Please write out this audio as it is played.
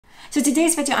So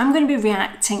today's video, I'm going to be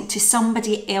reacting to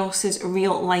somebody else's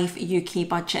real life UK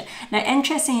budget. Now,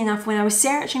 interestingly enough, when I was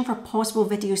searching for possible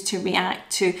videos to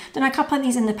react to, done a couple of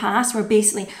these in the past where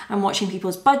basically I'm watching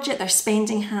people's budget, their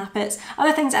spending habits,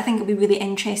 other things I think would be really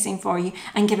interesting for you,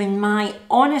 and giving my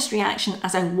honest reaction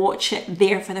as I watch it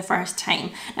there for the first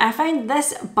time. Now, I found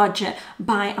this budget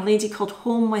by a lady called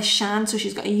Home with Shan. So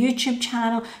she's got a YouTube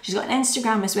channel, she's got an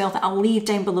Instagram as well that I'll leave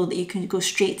down below that you can go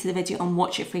straight to the video and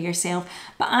watch it for yourself.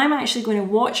 But I'm actually going to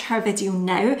watch her video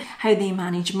now, how they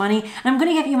manage money, and I'm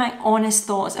going to give you my honest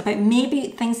thoughts about maybe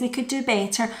things they could do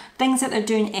better, things that they're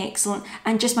doing excellent,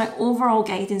 and just my overall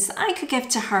guidance that I could give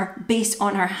to her based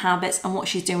on her habits and what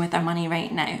she's doing with her money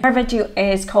right now. Her video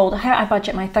is called How I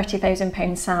Budget My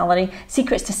 £30,000 Salary,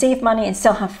 Secrets to Save Money and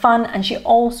Still Have Fun, and she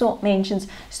also mentions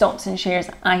stocks and shares,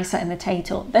 ISA, in the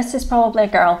title. This is probably a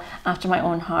girl after my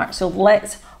own heart, so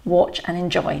let's watch and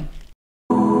enjoy.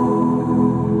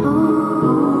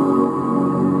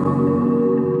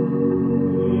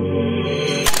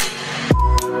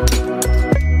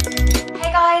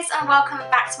 And welcome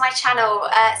back to my channel.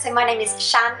 So my name is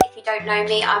Shan. If you don't know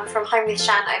me, I'm from Home with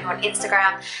Shan over on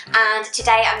Instagram, and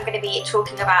today I'm going to be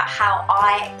talking about how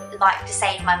I like to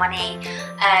save my money,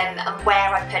 and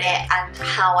where I put it and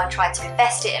how I try to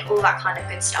invest it and all that kind of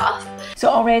good stuff. So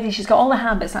already she's got all the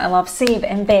habits that I love: save,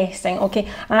 investing. Okay,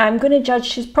 I'm going to judge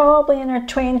she's probably in her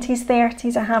 20s,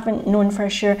 30s. I haven't known for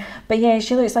sure, but yeah,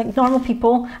 she looks like normal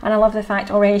people, and I love the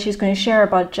fact already she's going to share her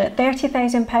budget.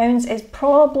 £30,000 is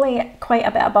probably quite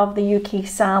a bit above the UK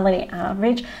salary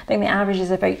average. I think the average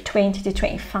is about 20 to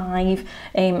 25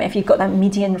 if you've got that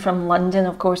median from London,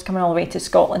 of course, coming all the way to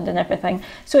Scotland and everything.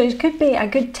 So it could be a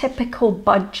good typical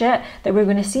budget that we're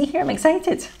going to see here. I'm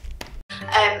excited.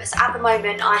 So at the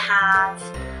moment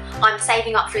I'm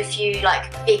saving up for a few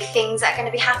big things that are going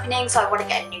to be happening. So I want to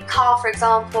get a new car, for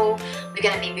example. We're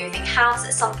going to be moving house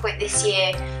at some point this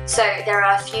year. So there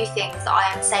are a few things that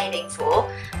I am saving for,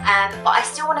 but I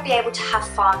still want to be able to have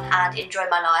fun and enjoy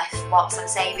my life whilst I'm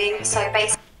saving. So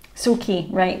basically, so key,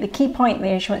 right? The key point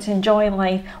there, she wants to enjoy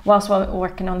life whilst we're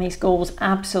working on these goals.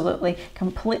 Absolutely,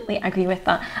 completely agree with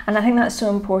that. And I think that's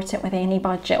so important with any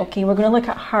budget. Okay, we're going to look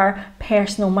at her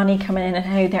personal money coming in and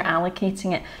how they're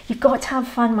allocating it. You've got to have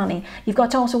fun money. You've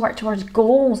got to also work towards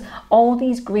goals. All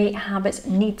these great habits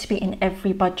need to be in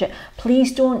every budget.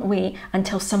 Please don't wait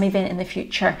until some event in the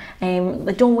future.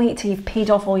 Don't wait till you've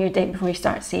paid off all your debt before you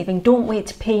start saving. Don't wait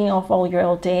to paying off all your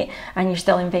old debt and you're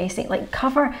still investing.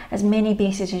 Cover as many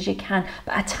bases as you can,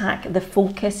 but attack the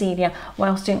focus area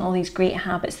whilst doing all these great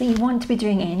habits that you want to be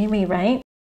doing anyway, right?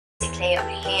 Basically,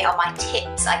 here are my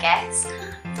tips, I guess,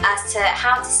 as to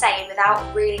how to save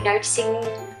without really noticing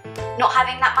not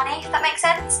having that money, if that makes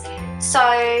sense. So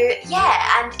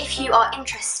yeah, and if you are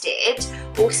interested,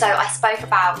 also I spoke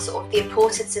about sort of the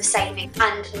importance of saving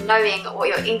and knowing what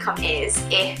your income is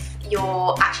if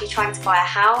you're actually trying to buy a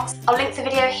house. I'll link the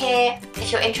video here if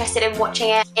you're interested in watching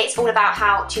it. It's all about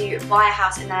how to buy a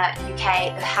house in the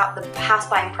UK, the house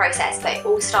buying process, but it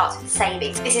all starts with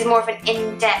savings. This is more of an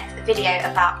in-depth video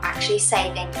about actually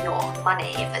saving your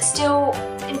money, but still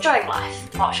enjoying life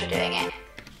whilst you're doing it.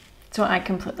 So I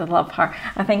completely love her.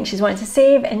 I think she's wanting to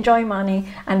save, enjoy money,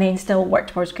 and then still work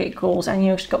towards great goals.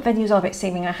 And she's got videos all about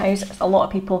saving a house. A lot of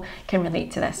people can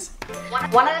relate to this.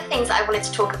 One of the things that I wanted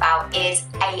to talk about is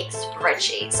a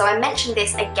spreadsheet. So I mentioned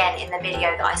this again in the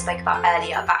video that I spoke about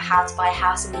earlier about how to buy a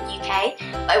house in the UK,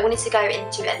 but I wanted to go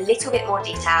into a little bit more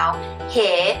detail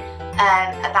here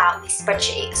about this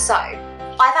spreadsheet. So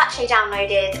I've actually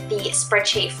downloaded the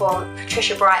spreadsheet from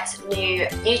Patricia Bright's new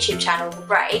YouTube channel, The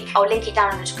Break. I'll link it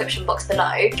down in the description box below.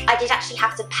 I did actually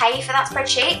have to pay for that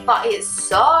spreadsheet, but it's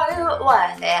so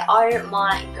worth it. Oh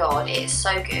my god, it is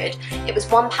so good. It was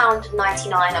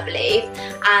 £1.99, I believe,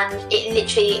 and it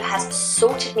literally has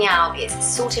sorted me out. It's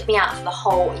sorted me out for the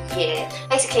whole year.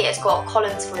 Basically, it's got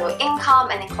columns for your income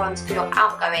and then columns for your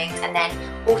outgoings, and then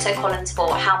also columns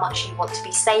for how much you want to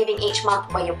be saving each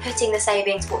month, where you're putting the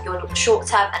savings, what your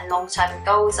short-term and long-term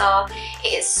goals are.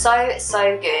 It is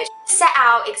so good. Set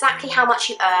out exactly how much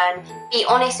you earn, be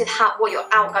honest with what your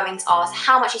outgoings are, so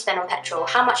how much you spend on petrol,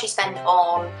 how much you spend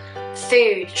on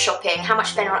food shopping, how much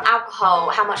you spend on alcohol,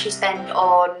 how much you spend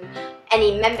on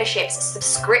any memberships,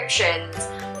 subscriptions,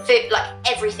 food,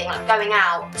 everything, going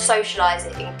out,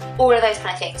 socialising, all of those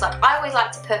kind of things. I always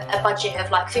like to put a budget of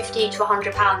 £50 to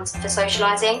 £100 for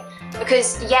socialising,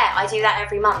 because yeah, I do that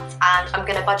every month and I'm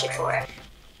going to budget for it.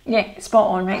 Yeah, spot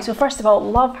on, right? So first of all,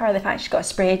 love her, the fact she's got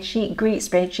a spreadsheet, great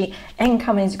spreadsheet,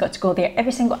 incoming has got to go there,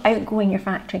 every single outgoing in your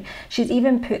factory. She's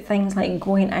even put things like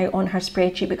going out on her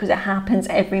spreadsheet because it happens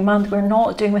every month. We're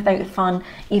not doing without the fun,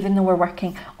 even though we're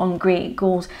working on great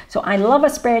goals. So I love a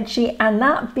spreadsheet. And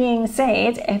that being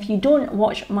said, if you don't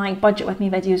watch my budget with me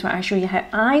videos where I show you how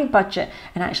I budget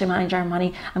and actually manage our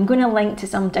money, I'm going to link to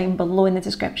some down below in the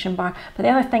description bar. But the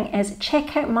other thing is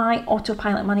check out my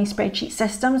autopilot money spreadsheet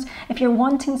systems. If you're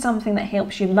wanting something that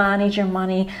helps you manage your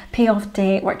money, pay off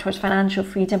debt, work towards financial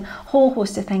freedom, whole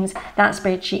host of things, that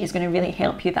spreadsheet is going to really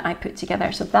help you that I put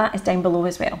together. So that is down below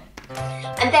as well.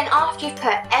 And then after you've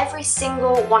put every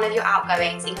single one of your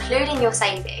outgoings, including your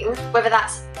savings, whether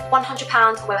that's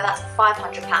 £100 or whether that's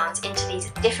 £500, into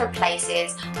these different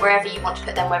places, wherever you want to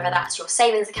put them, whether that's your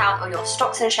savings account or your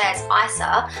stocks and shares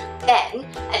ISA, then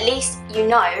at least you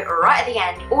know right at the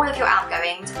end all of your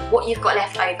outgoings, what you've got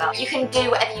left over. You can do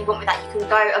whatever you want with that. You can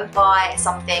go and buy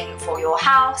something for your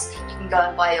house, you can go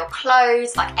and buy your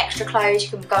clothes, like extra clothes, you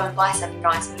can go and buy some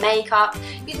nice makeup,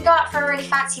 you can go out for a really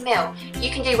fancy meal, you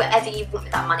can do whatever you want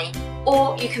with that money,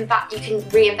 or you can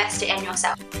reinvest it in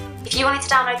yourself. If you wanted to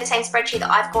download the same spreadsheet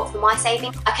that I've got for my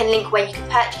savings, I can link where you can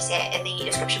purchase it in the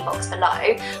description box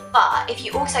below. But if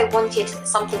you also wanted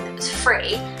something that was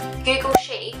free, Google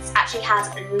Sheets actually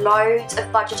has loads of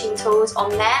budgeting tools on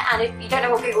there. And if you don't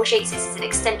know what Google Sheets is, it's an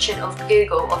extension of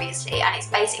Google, obviously, and it's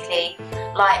basically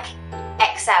like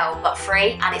Excel but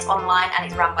free, and it's online and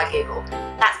it's run by Google.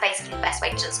 That's basically the best way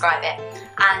to describe it.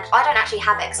 And I don't actually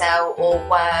have Excel or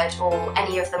Word or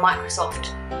any of the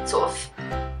Microsoft sort of.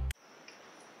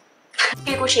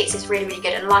 Google Sheets is really, really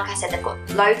good, and like I said, they've got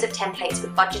loads of templates for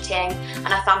budgeting, and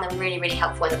I found them really, really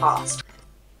helpful in the past.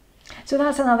 So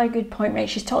that's another good point, right?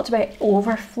 She's talked about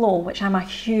overflow, which I'm a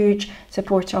huge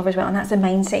supporter of as well, and that's the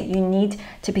mindset you need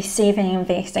to be saving and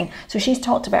investing. So she's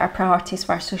talked about her priorities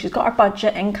first. So she's got her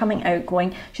budget, incoming,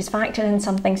 outgoing. She's factored in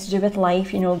some things to do with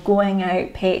life, you know, going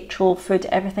out, petrol, food,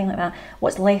 everything like that.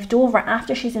 What's left over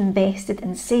after she's invested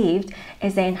and saved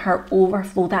is then her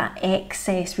overflow, that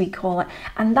excess we call it,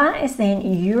 and that is then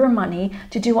your money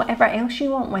to do whatever else you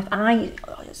want with. I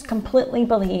completely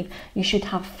believe you should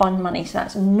have fun money, so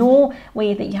that's no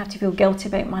way that you have to feel guilty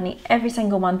about money every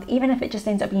single month, even if it just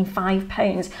ends up being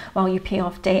 £5 while you pay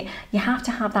off debt. You have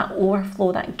to have that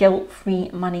overflow, that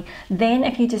guilt-free money. Then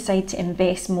if you decide to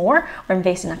invest more, or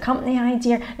invest in a company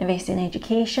idea, invest in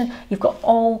education, you've got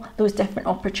all those different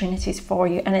opportunities for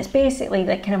you. And it's basically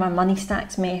like kind of a money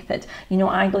stacks method. You know,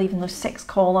 I believe in those 6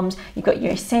 columns. You've got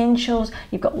your essentials,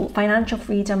 you've got financial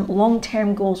freedom,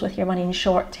 long-term goals with your money, and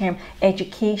short-term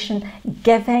education,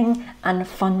 giving, and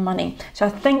fun money. So I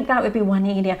think that would be one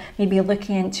area maybe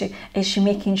looking into. Is she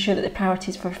making sure that the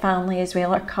priorities for family as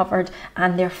well are covered,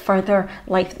 and their further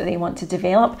life that they want to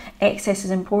develop? Excess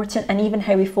is important, and even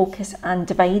how we focus and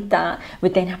divide that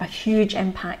would then have a huge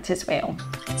impact as well.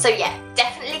 So yeah,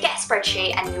 definitely get a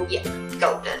spreadsheet and you'll be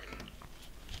golden.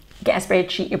 Get a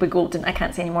spreadsheet, you'll be golden. I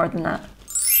can't say any more than that.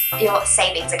 Your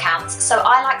savings accounts. So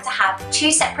I like to have 2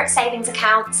 separate savings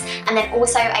accounts, and then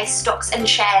also a stocks and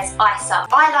shares ISA.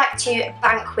 I like to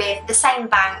bank with the same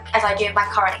bank as I do with my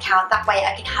current account. That way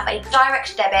I can have a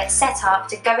direct debit set up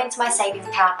to go into my savings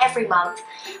account every month,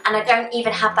 and I don't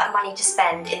even have that money to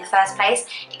spend in the first place.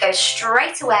 It goes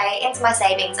straight away into my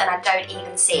savings and I don't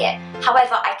even see it.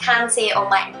 However, I can see it on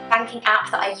my banking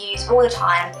app that I use all the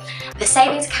time. The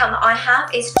savings account that I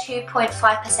have is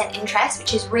 2.5% interest,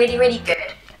 which is really, really good.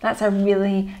 That's a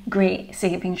really great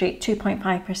savings rate,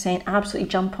 2.5%. Absolutely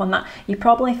jump on that. You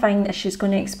probably find that she's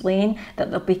going to explain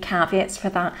that there'll be caveats for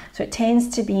that. So it tends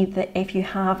to be that if you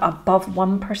have above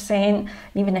 1%,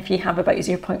 even if you have about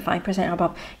 0.5% or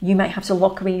above, you might have to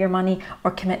lock away your money or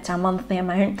commit to a monthly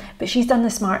amount. But she's done the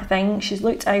smart thing. She's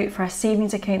looked out for a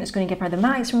savings account that's going to give her the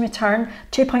maximum return.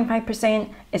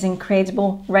 2.5% is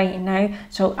incredible right now.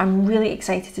 So I'm really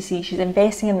excited to see she's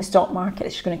investing in the stock market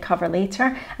that she's going to cover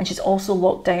later, and she's also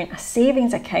locked down a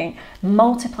savings account,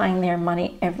 multiplying their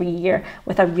money every year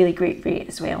with a really great rate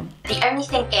as well. The only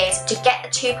thing is, to get the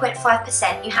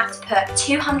 2.5%, you have to put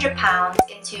 £200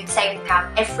 into the savings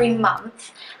account every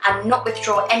month and not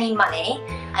withdraw any money,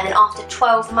 and then after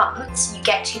 12 months you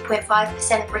get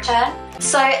 2.5% return.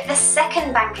 So the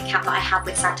second bank account that I have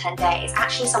with Santander is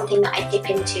actually something that I dip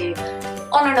into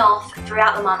on and off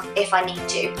throughout the month if I need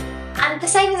to. And the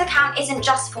savings account isn't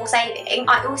just for saving.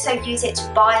 I also use it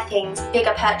to buy things,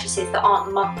 bigger purchases that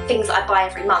aren't things that I buy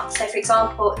every month. So for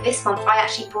example, this month I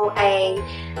actually bought a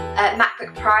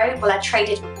MacBook Pro. Well, I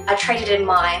traded in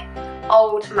my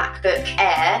old MacBook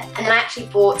Air, and then I actually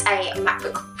bought a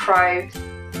MacBook Pro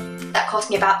that cost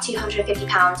me about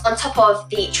 £250 on top of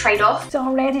the trade-off. So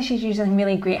already she's using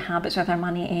really great habits with her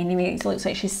money anyway. It looks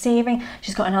like she's saving.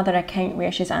 She's got another account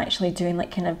where she's actually doing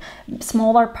like kind of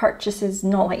smaller purchases,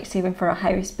 not like saving for a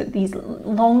house, but these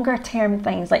longer term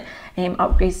things like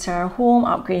upgrades to her home,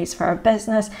 upgrades for her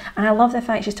business. And I love the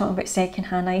fact she's talking about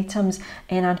second-hand items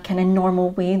in a kind of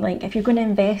normal way. Like if you're going to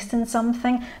invest in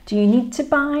something, do you need to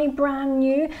buy brand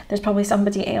new? There's probably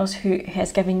somebody else who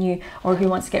has given you or who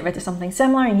wants to get rid of something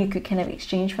similar and you could kind of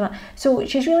exchange for that. So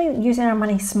she's really using her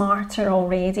money smarter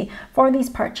already for these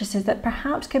purchases that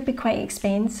perhaps could be quite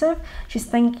expensive. She's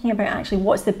thinking about actually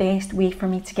what's the best way for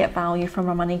me to get value from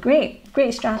my money. Great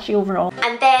strategy overall.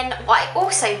 And then what I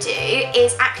also do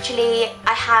is actually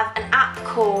I have an app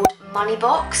called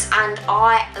Moneybox, and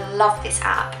I love this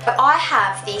app. But I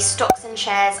have the stocks and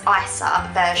shares ISA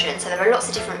version, so there are lots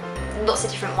of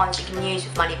different ones you can use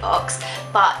with Moneybox,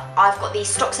 but I've got the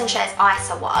stocks and shares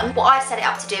ISA one. What I've set it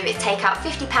up to do is take out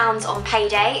 £50 on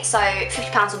payday. So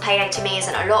 £50 on payday to me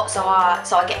isn't a lot, so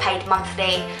I get paid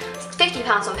monthly.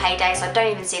 £50 on payday, so I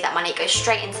don't even see that money. It goes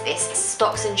straight into this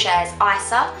stocks and shares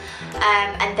ISA,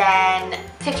 and then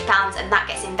 £50, and that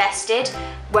gets invested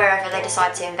wherever they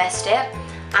decide to invest it.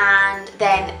 And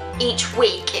then each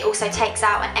week it also takes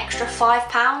out an extra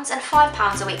 £5, and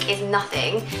 £5 a week is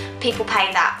nothing. People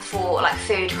pay that for like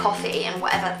food, coffee and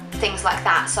whatever, things like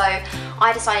that. So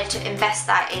I decided to invest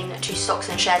that into stocks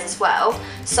and shares as well.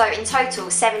 So in total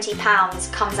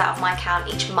 £70 comes out of my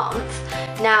account each month.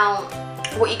 Now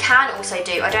what you can also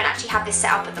do, I don't actually have this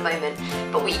set up at the moment,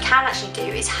 but what you can actually do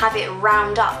is have it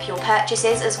round up your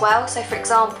purchases as well. So for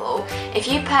example, if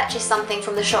you purchase something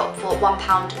from the shop for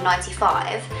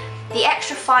 £1.95, the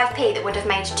extra 5p that would have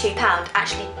made £2,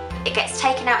 actually it gets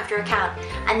taken out of your account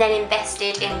and then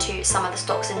invested into some of the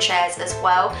stocks and shares as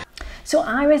well. So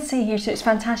I would say here, so it's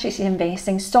fantastic she's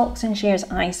investing stocks and shares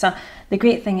ISA. The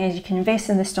great thing is you can invest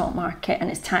in the stock market and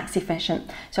it's tax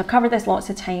efficient. So I've covered this lots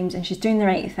of times, and she's doing the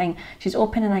right thing. She's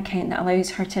opened an account that allows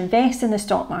her to invest in the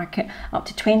stock market up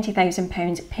to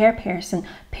 £20,000 per person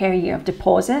per year of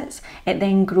deposits. It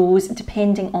then grows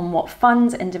depending on what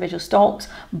funds, individual stocks,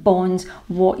 bonds,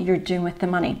 what you're doing with the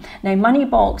money. Now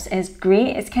Moneybox is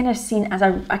great. It's kind of seen as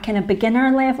a kind of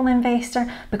beginner level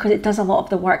investor because it does a lot of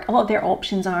the work. A lot of their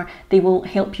options are they will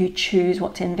help you choose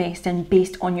what to invest in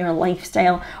based on your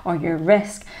lifestyle or your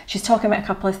risk. She's talking about a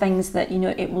couple of things that, you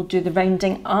know, it will do the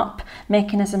rounding up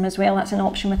mechanism as well. That's an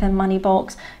option within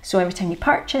Moneybox. So every time you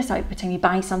purchase, every time you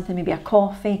buy something, maybe a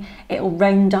coffee, it'll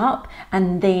round up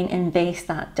and then invest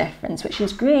that difference, which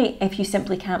is great if you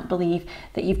simply can't believe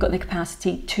that you've got the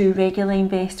capacity to regularly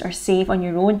invest or save on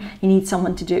your own. You need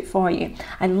someone to do it for you.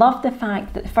 I love the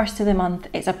fact that the first of the month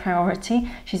is a priority.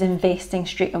 She's investing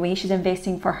straight away. She's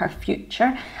investing for her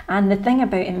future. And the thing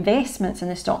about investments in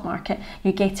the stock market,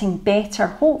 you're getting better,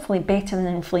 hopefully better than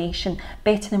inflation,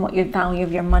 better than what your value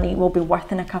of your money will be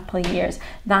worth in a couple of years.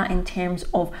 That in terms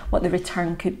of what the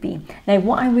return could be. Now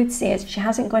what I would say is she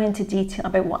hasn't gone into detail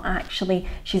about what actually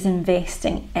she's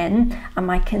investing in, and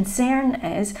my concern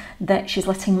is that she's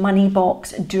letting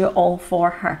Moneybox do it all for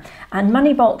her. And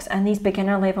Moneybox and these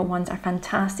beginner level ones are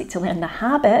fantastic to learn the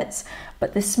habits,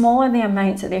 but the smaller the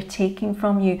amounts that they're taking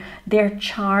from you, their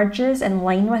charges in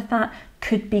line with that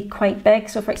could be quite big.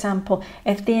 So for example,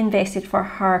 if they invested for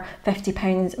her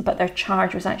 £50 but their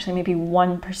charge was actually maybe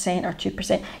 1% or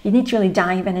 2%, you need to really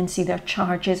dive in and see their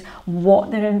charges, what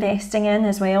they're investing in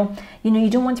as well. You know, you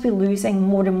don't want to be losing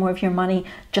more and more of your money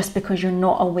just because you're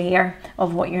not aware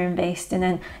of what you're investing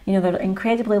in. You know, there are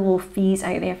incredibly low fees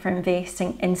out there for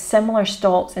investing in similar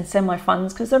stocks and similar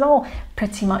funds because they're all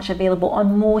pretty much available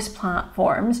on most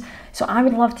platforms. So I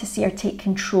would love to see her take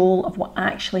control of what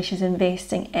actually she's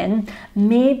investing in,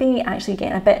 maybe actually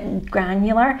getting a bit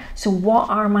granular. So what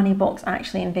are Moneybox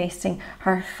actually investing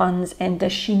her funds in?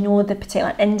 Does she know the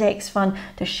particular index fund?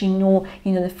 Does she know,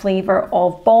 you know, the flavour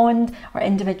of bond or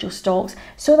individual stocks?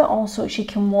 So that also she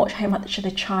can watch how much of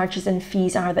the charges and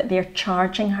fees are that they're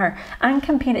charging her and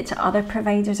compare it to other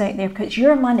providers out there, because it's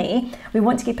your money. We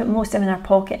want to keep it most of it in our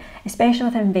pocket, especially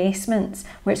with investments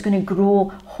where it's going to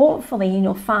grow, hopefully, you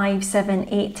know, 5, 7,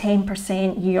 8,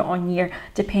 10% year on year,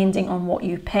 depending on what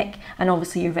you pick and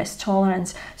obviously your risk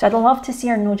tolerance. So I'd love to see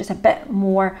her know just a bit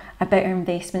more about her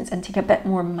investments and take a bit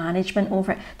more management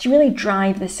over it to really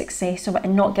drive the success of it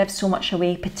and not give so much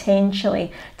away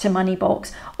potentially to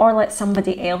Moneybox, or let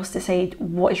somebody else decide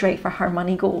what is right for her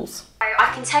money goals.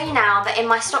 I can tell you now that in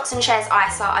my stocks and shares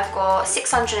ISA, I've got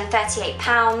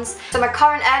 £638. So my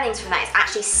current earnings from that is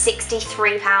actually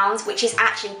 £63, which is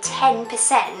actually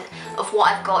 10% of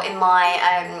what I've got in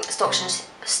my stocks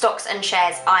stocks and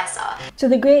shares ISA. So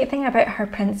the great thing about her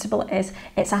principle is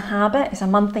it's a habit, it's a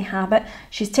monthly habit.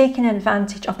 She's taking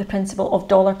advantage of the principle of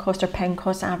dollar cost or pound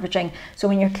cost averaging. So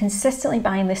when you're consistently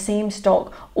buying the same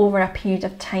stock over a period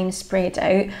of time spread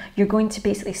out, you're going to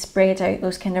basically spread out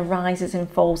those kind of rises and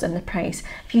falls in the price.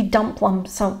 If you dump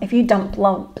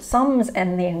lump sums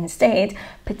in there instead,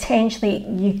 potentially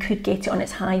you could get it on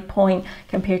its high point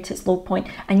compared to its low point,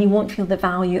 and you won't feel the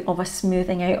value of a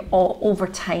smoothing out over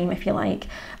time, if you like.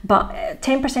 But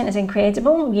 10% is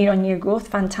incredible, year-on-year growth,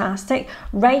 fantastic.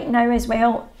 Right now as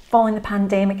well, following the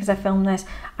pandemic, as I film this,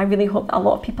 I really hope that a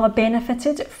lot of people have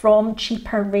benefited from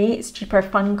cheaper rates, cheaper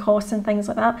fund costs and things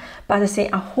like that. But as I say,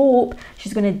 I hope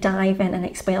she's going to dive in and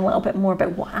explain a little bit more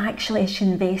about what actually is she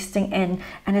investing in,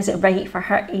 and is it right for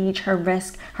her age, her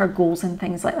risk, her goals and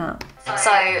things like that.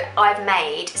 So I've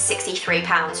made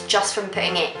 £63 just from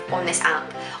putting it on this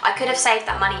app. I could have saved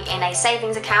that money in a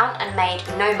savings account and made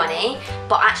no money,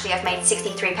 but actually I've made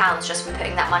 £63 just from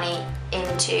putting that money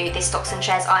into this stocks and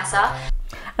shares ISA.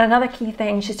 And another key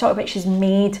thing, she's talked about she's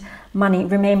made money.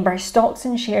 Remember, stocks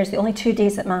and shares, the only 2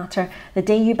 days that matter, the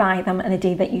day you buy them and the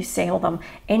day that you sell them.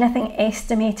 Anything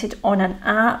estimated on an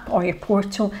app or your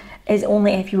portal is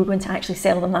only if you were going to actually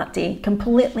sell them that day.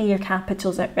 Completely your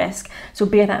capital's at risk. So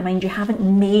bear that in mind. You haven't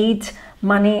made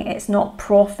money, it's not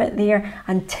profit there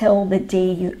until the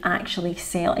day you actually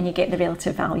sell and you get the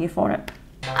relative value for it.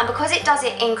 And because it does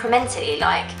it incrementally,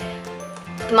 like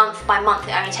month by month,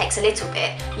 it only takes a little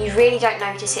bit, you really don't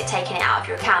notice it taking it out of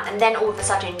your account, and then all of a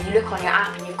sudden you look on your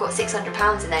app and you've got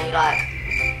 £600 in there, you're like,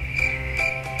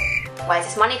 where's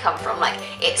this money come from? Like,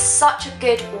 it's such a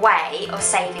good way of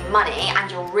saving money,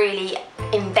 and you're really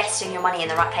investing your money in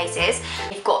the right places.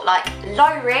 You've got like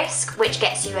low risk, which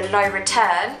gets you a low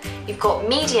return, you've got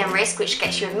medium risk, which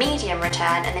gets you a medium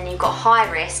return, and then you've got high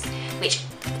risk, which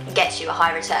gets you a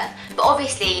high return. But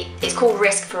obviously it's called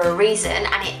risk for a reason,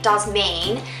 and it does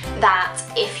mean that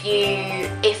if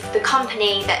the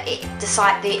company that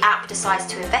the app decides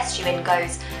to invest you in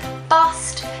goes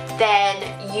bust, then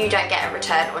you don't get a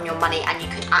return on your money and you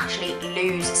could actually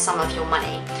lose some of your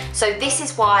money. So this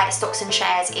is why stocks and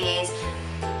shares is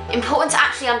important to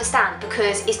actually understand,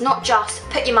 because it's not just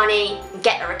put your money,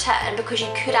 get a return, because you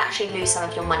could actually lose some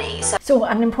of your money. So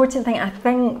an important thing, I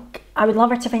think, I would love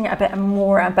her to find out a bit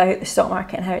more about the stock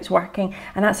market and how it's working,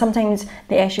 and that's sometimes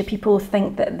the issue. People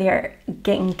think that they're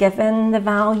getting given the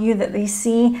value that they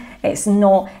see. It's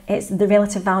not, it's the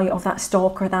relative value of that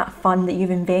stock or that fund that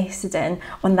you've invested in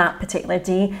on that particular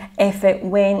day. If it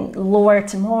went lower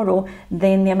tomorrow,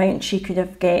 then the amount she could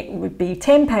have get would be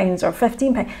 £10 or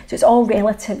 £15. So it's all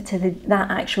relative to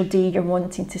that actual day you're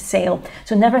wanting to sell.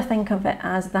 So never think of it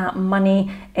as that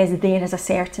money is there as a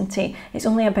certainty. It's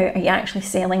only about, are you actually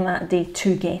selling that day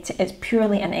to get it? It's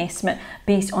purely an estimate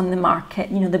based on the market,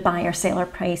 you know, the buyer seller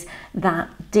price that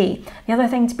day. The other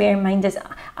thing to bear in mind is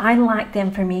I lack the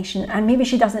information, and maybe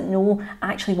she doesn't know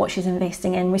actually what she's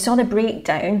investing in. We saw the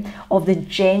breakdown of the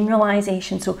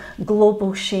generalization, so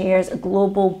global shares,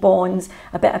 global bonds,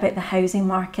 a bit about the housing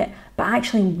market, but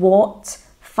actually what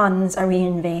funds are we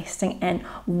investing in,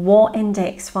 what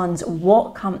index funds,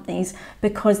 what companies,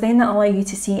 because then that'll allow you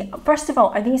to see, first of all,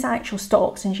 are these actual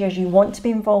stocks and shares you want to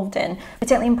be involved in?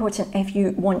 Particularly important if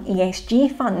you want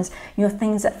ESG funds, you know,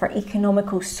 things that for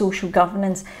economical, social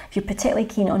governance, if you're particularly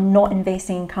keen on not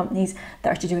investing in companies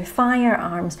that are to do with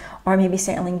firearms, or maybe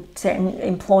certain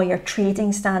employer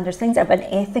trading standards, things that have an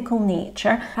ethical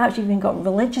nature. Perhaps you've even got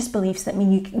religious beliefs that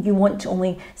mean you want to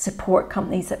only support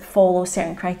companies that follow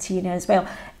certain criteria as well.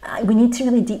 We need to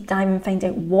really deep dive and find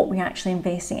out what we're actually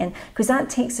investing in, because that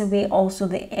takes away also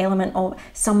the element of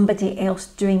somebody else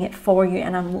doing it for you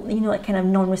and a, you know, like kind of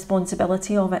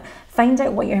non-responsibility of it. Find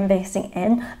out what you're investing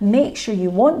in, make sure you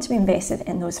want to be invested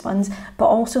in those funds, but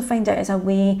also find out as a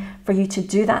way for you to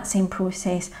do that same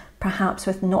process, perhaps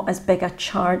with not as big a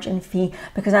charge and fee,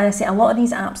 because as I say, a lot of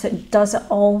these apps that does it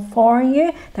all for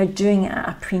you, they're doing it at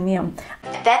a premium.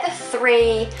 They're the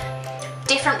three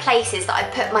different places that I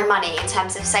put my money in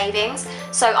terms of savings.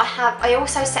 So I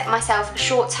also set myself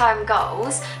short-term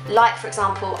goals, like for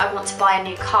example, I want to buy a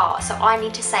new car, so I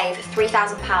need to save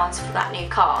 £3,000 for that new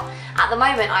car. At the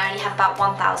moment I only have about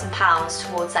 £1,000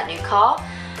 towards that new car,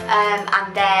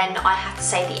 and then I have to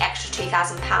save the extra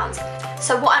 £2,000.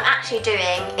 So what I'm actually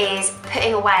doing is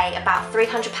putting away about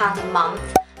 £300 a month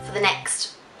for the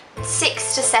next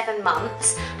 6 to 7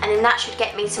 months, and then that should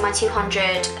get me to my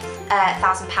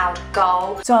 £200,000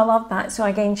 goal. So I love that. So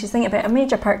again, she's thinking about a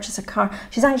major purchase, a car.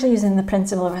 She's actually using the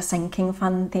principle of a sinking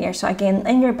fund there. So again,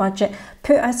 in your budget,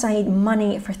 put aside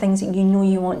money for things that you know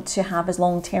you want to have as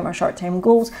long-term or short-term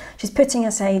goals. She's putting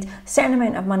aside a certain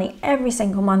amount of money every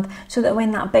single month so that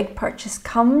when that big purchase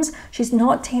comes, she's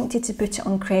not tempted to put it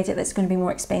on credit that's going to be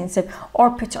more expensive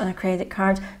or put it on a credit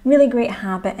card. Really great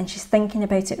habit, and she's thinking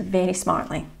about it very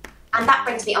smartly. And that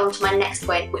brings me on to my next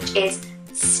point, which is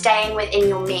staying within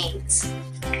your means.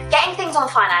 Getting things on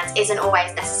finance isn't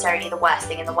always necessarily the worst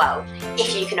thing in the world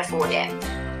if you can afford it.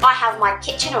 I have my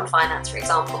kitchen on finance, for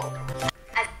example.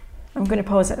 I'm going to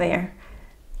pause it there.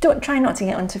 Don't try not to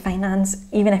get onto finance,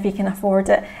 even if you can afford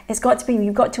it. It's got to be,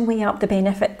 you've got to weigh up the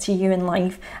benefit to you in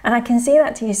life. And I can say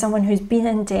that to you, someone who's been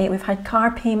in debt, we've had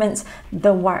car payments,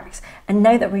 the works. And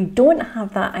now that we don't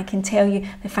have that, I can tell you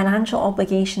the financial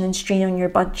obligation and strain on your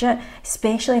budget,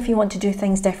 especially if you want to do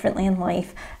things differently in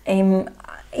life.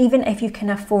 Even if you can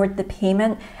afford the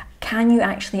payment, can you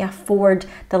actually afford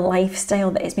the lifestyle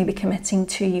that is maybe committing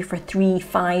to you for 3,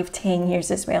 5, 10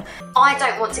 years as well? I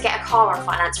don't want to get a car on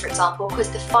finance, for example, because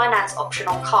the finance option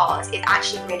on cars is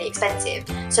actually really expensive.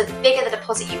 So the bigger the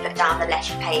deposit you put down, the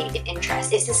less you pay in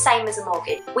interest. It's the same as a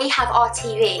mortgage. We have our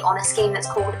TV on a scheme that's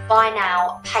called Buy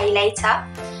Now, Pay Later.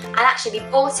 And actually we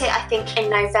bought it, I think, in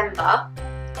November.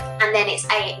 And then it's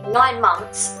 9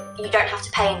 months, you don't have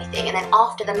to pay anything, and then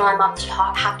after the 9 months you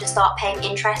have to start paying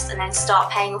interest and then start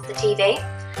paying off the TV.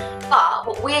 But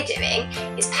what we're doing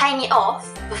is paying it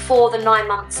off before the 9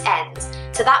 months ends,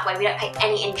 so that way we don't pay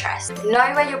any interest.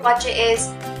 Know where your budget is,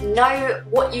 know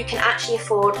what you can actually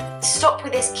afford. Stop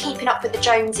with this keeping up with the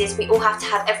Joneses, we all have to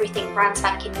have everything brand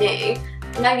spanking new.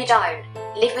 No, you don't.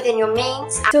 Live within your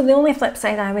means. So the only flip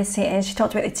side I would say is she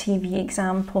talked about the TV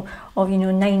example of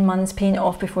 9 months paying it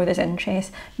off before there's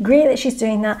interest. Great that she's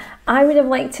doing that. I would have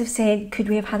liked to have said, could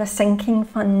we have had a sinking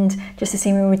fund, just the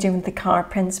same way we were doing with the car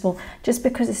principle? Just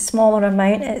because it's a smaller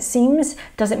amount, it seems,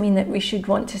 doesn't mean that we should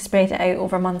want to spread it out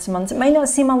over months and months. It might not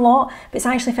seem a lot, but it's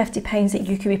actually £50 that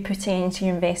you could be putting into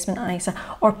your investment ISA,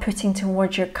 or putting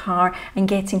towards your car and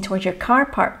getting towards your car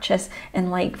purchase in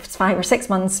like 5 or 6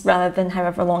 months rather than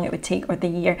however long it would take, or the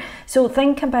year. So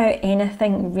think about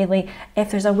anything really.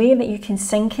 If there's a way that you can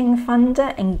sinking fund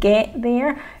it and get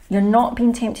there, you're not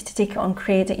being tempted to take it on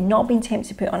credit, you're not being tempted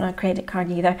to put it on a credit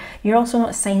card either. You're also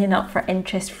not signing up for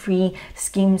interest-free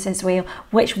schemes as well,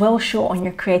 which will show on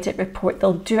your credit report.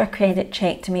 They'll do a credit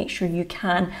check to make sure you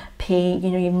can pay,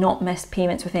 you've not missed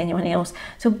payments with anyone else.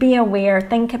 So be aware,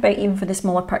 think about even for the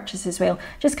smaller purchase as well.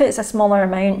 Just because it's a smaller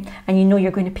amount and you know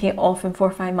you're going to pay it off in 4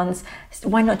 or 5 months,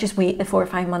 why not just wait the 4 or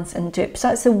 5 months and do it? So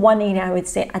that's the one area I would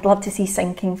say I'd love to see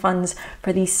sinking funds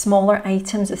for these smaller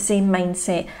items, the same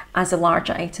mindset as the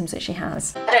larger items that she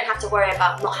has. I don't have to worry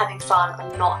about not having fun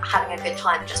and not having a good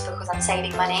time just because I'm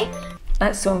saving money.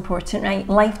 That's so important, right?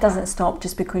 Life doesn't stop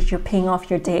just because you're paying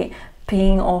off your debt,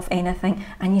 paying off anything,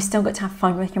 and you still got to have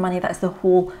fun with your money. That's the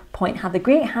whole point. Have the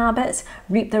great habits,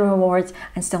 reap the rewards,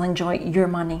 and still enjoy your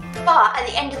money. But at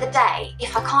the end of the day,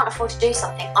 if I can't afford to do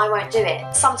something, I won't do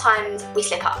it. Sometimes we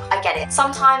slip up, I get it.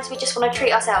 Sometimes we just want to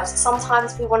treat ourselves.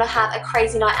 Sometimes we want to have a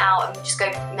crazy night out and we just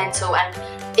go mental, and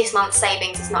this month's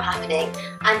savings is not happening.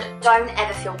 And don't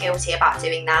ever feel guilty about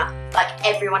doing that. Like,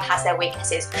 everyone has their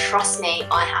weaknesses. Trust me,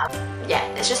 I have. Yeah,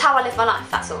 it's just how I live my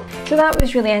life, that's all. So that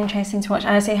was really interesting to watch.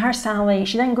 And I say her salary,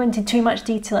 she didn't go into too much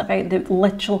detail about the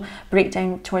literal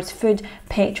breakdown towards food,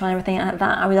 petrol and everything like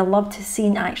that. I would have loved to see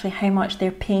actually how much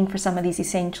they're paying for some of these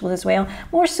essentials as well.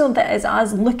 More so that as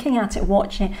us looking at it,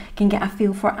 watching it, can get a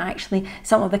feel for actually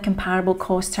some of the comparable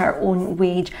costs to our own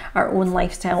wage, our own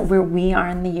lifestyle, where we are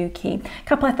in the UK. A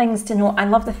couple of things to note. I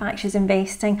love the fact she's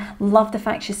investing, love the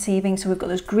fact she's saving, so we've got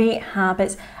those great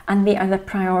habits, and they are the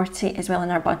priority as well in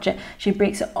our budget. She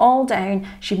breaks it all down.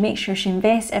 She makes sure she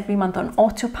invests every month on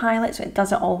autopilot, so it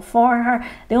does it all for her.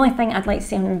 The only thing I'd like to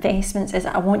say on investments is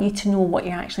that I want you to know what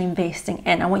you're actually investing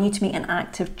in. I want you to make an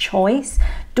active choice.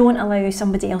 Don't allow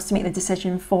somebody else to make the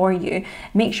decision for you.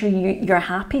 Make sure you're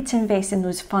happy to invest in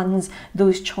those funds,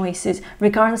 those choices,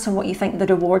 regardless of what you think the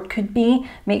reward could be.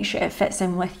 Make sure it fits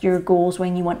in with your goals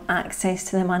when you want access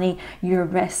to the money, your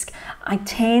risk. I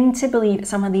tend to believe that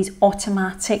some of these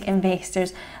automatic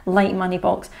investors like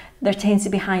Moneybox, there tends to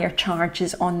be higher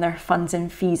charges on their funds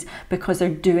and fees because they're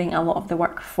doing a lot of the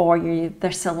work for you.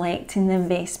 They're selecting the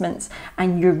investments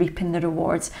and you're reaping the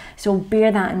rewards. So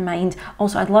bear that in mind.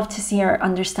 Also, I'd love to see her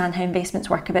understand how investments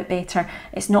work a bit better.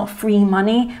 It's not free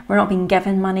money. We're not being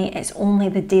given money. It's only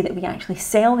the day that we actually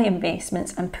sell the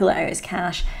investments and pull it out as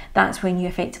cash. That's when you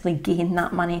effectively gain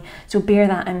that money. So bear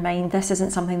that in mind. This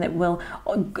isn't something that will,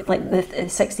 like the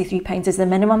 £63 is the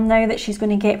minimum now that she's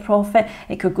going to get profit.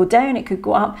 It could go down, it could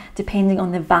go up. depending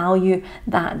on the value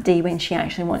that day when she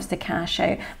actually wants to cash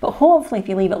out. But hopefully if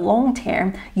you leave it long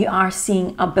term, you are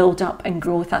seeing a build up and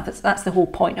growth. That's the whole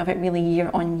point of it, really, year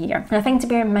on year. And a thing to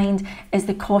bear in mind is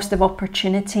the cost of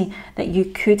opportunity that you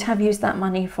could have used that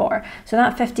money for. So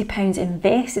that £50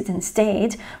 invested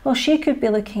instead, well, she could be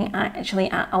looking actually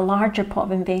at a larger pot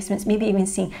of investments, maybe even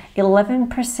seeing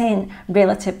 11%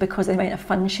 relative because of the amount of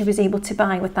funds she was able to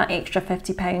buy with that extra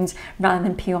 £50 rather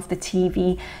than pay off the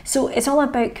TV. So it's all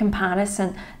about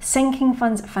comparison. Sinking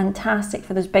funds, fantastic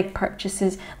for those big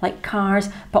purchases like cars,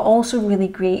 but also really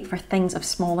great for things of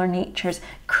smaller natures,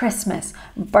 Christmas,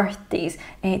 birthdays,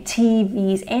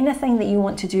 TVs, anything that you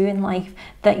want to do in life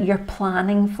that you're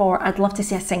planning for. I'd love to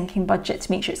see a sinking budget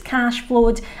to make sure it's cash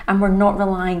flowed and we're not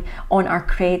relying on our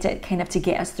credit kind of to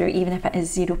get us through, even if it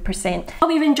is 0%.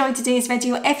 Hope you've enjoyed today's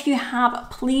video. If you have,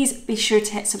 please be sure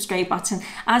to hit the subscribe button.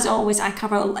 As always, I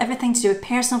cover everything to do with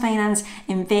personal finance,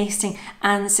 investing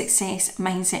and success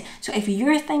mindset. So if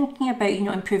you're thinking about,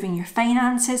 improving your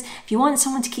finances, if you want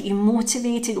someone to keep you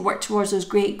motivated, work towards those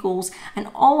great goals, and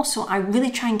also I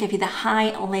really try and give you the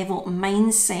high level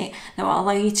mindset that will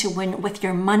allow you to win with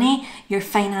your money, your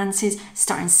finances,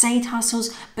 starting side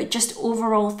hustles, but just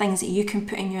overall things that you can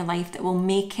put in your life that will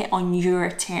make it on your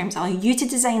terms, allow you to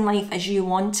design life as you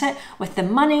want it with the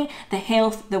money, the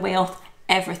health, the wealth,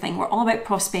 everything. We're all about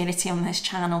prosperity on this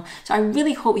channel. So I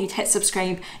really hope you'd hit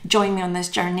subscribe, join me on this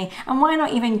journey, and why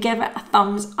not even give it a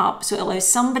thumbs up so it allows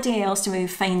somebody else to maybe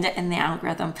find it in the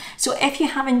algorithm. So if you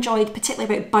have enjoyed,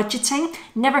 particularly about budgeting,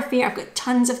 never fear, I've got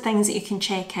tons of things that you can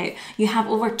check out. You have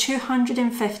over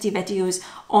 250 videos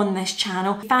on this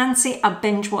channel. If you fancy a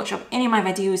binge watch of any of my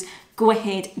videos, go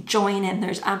ahead, join in.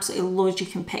 There's absolutely loads you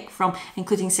can pick from,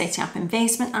 including setting up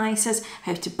investment ISAs,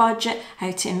 how to budget,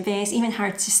 how to invest, even how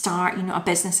to start, a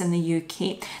business in the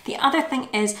UK. The other thing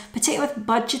is, particularly with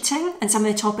budgeting and some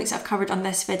of the topics I've covered on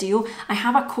this video, I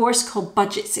have a course called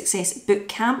Budget Success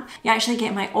Bootcamp. You actually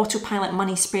get my autopilot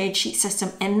money spreadsheet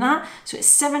system in that. So it's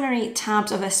 7 or 8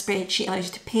 tabs of a spreadsheet, allows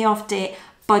you to pay off debt,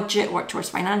 budget, work towards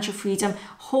financial freedom,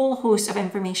 whole host of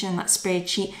information in that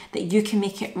spreadsheet that you can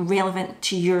make it relevant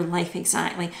to your life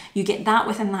exactly. You get that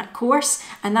within that course,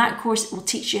 and that course will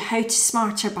teach you how to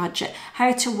smarter budget,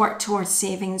 how to work towards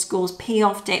savings goals, pay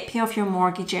off debt, pay off your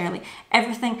mortgage early.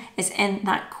 Everything is in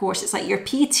that course. It's like your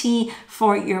PT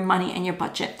for your money and your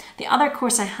budget. The other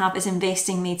course I have is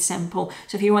Investing Made Simple.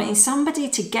 So if you're wanting somebody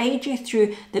to guide you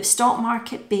through the stock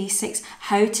market basics,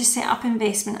 how to set up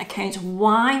investment accounts,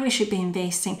 why we should be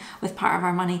investing with part of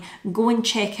our money, go and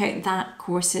check out that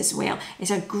course as well.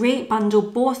 It's a great bundle,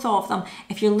 both of them.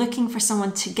 If you're looking for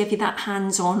someone to give you that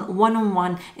hands-on,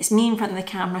 one-on-one, it's me in front of the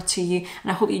camera to you,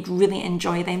 and I hope you'd really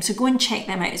enjoy them. So go and check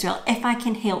them out as well if I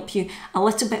can help you a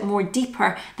little bit more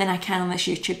deeper than I can on this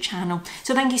YouTube channel.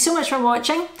 So thank you so much for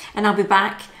watching, and I'll be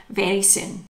back very soon.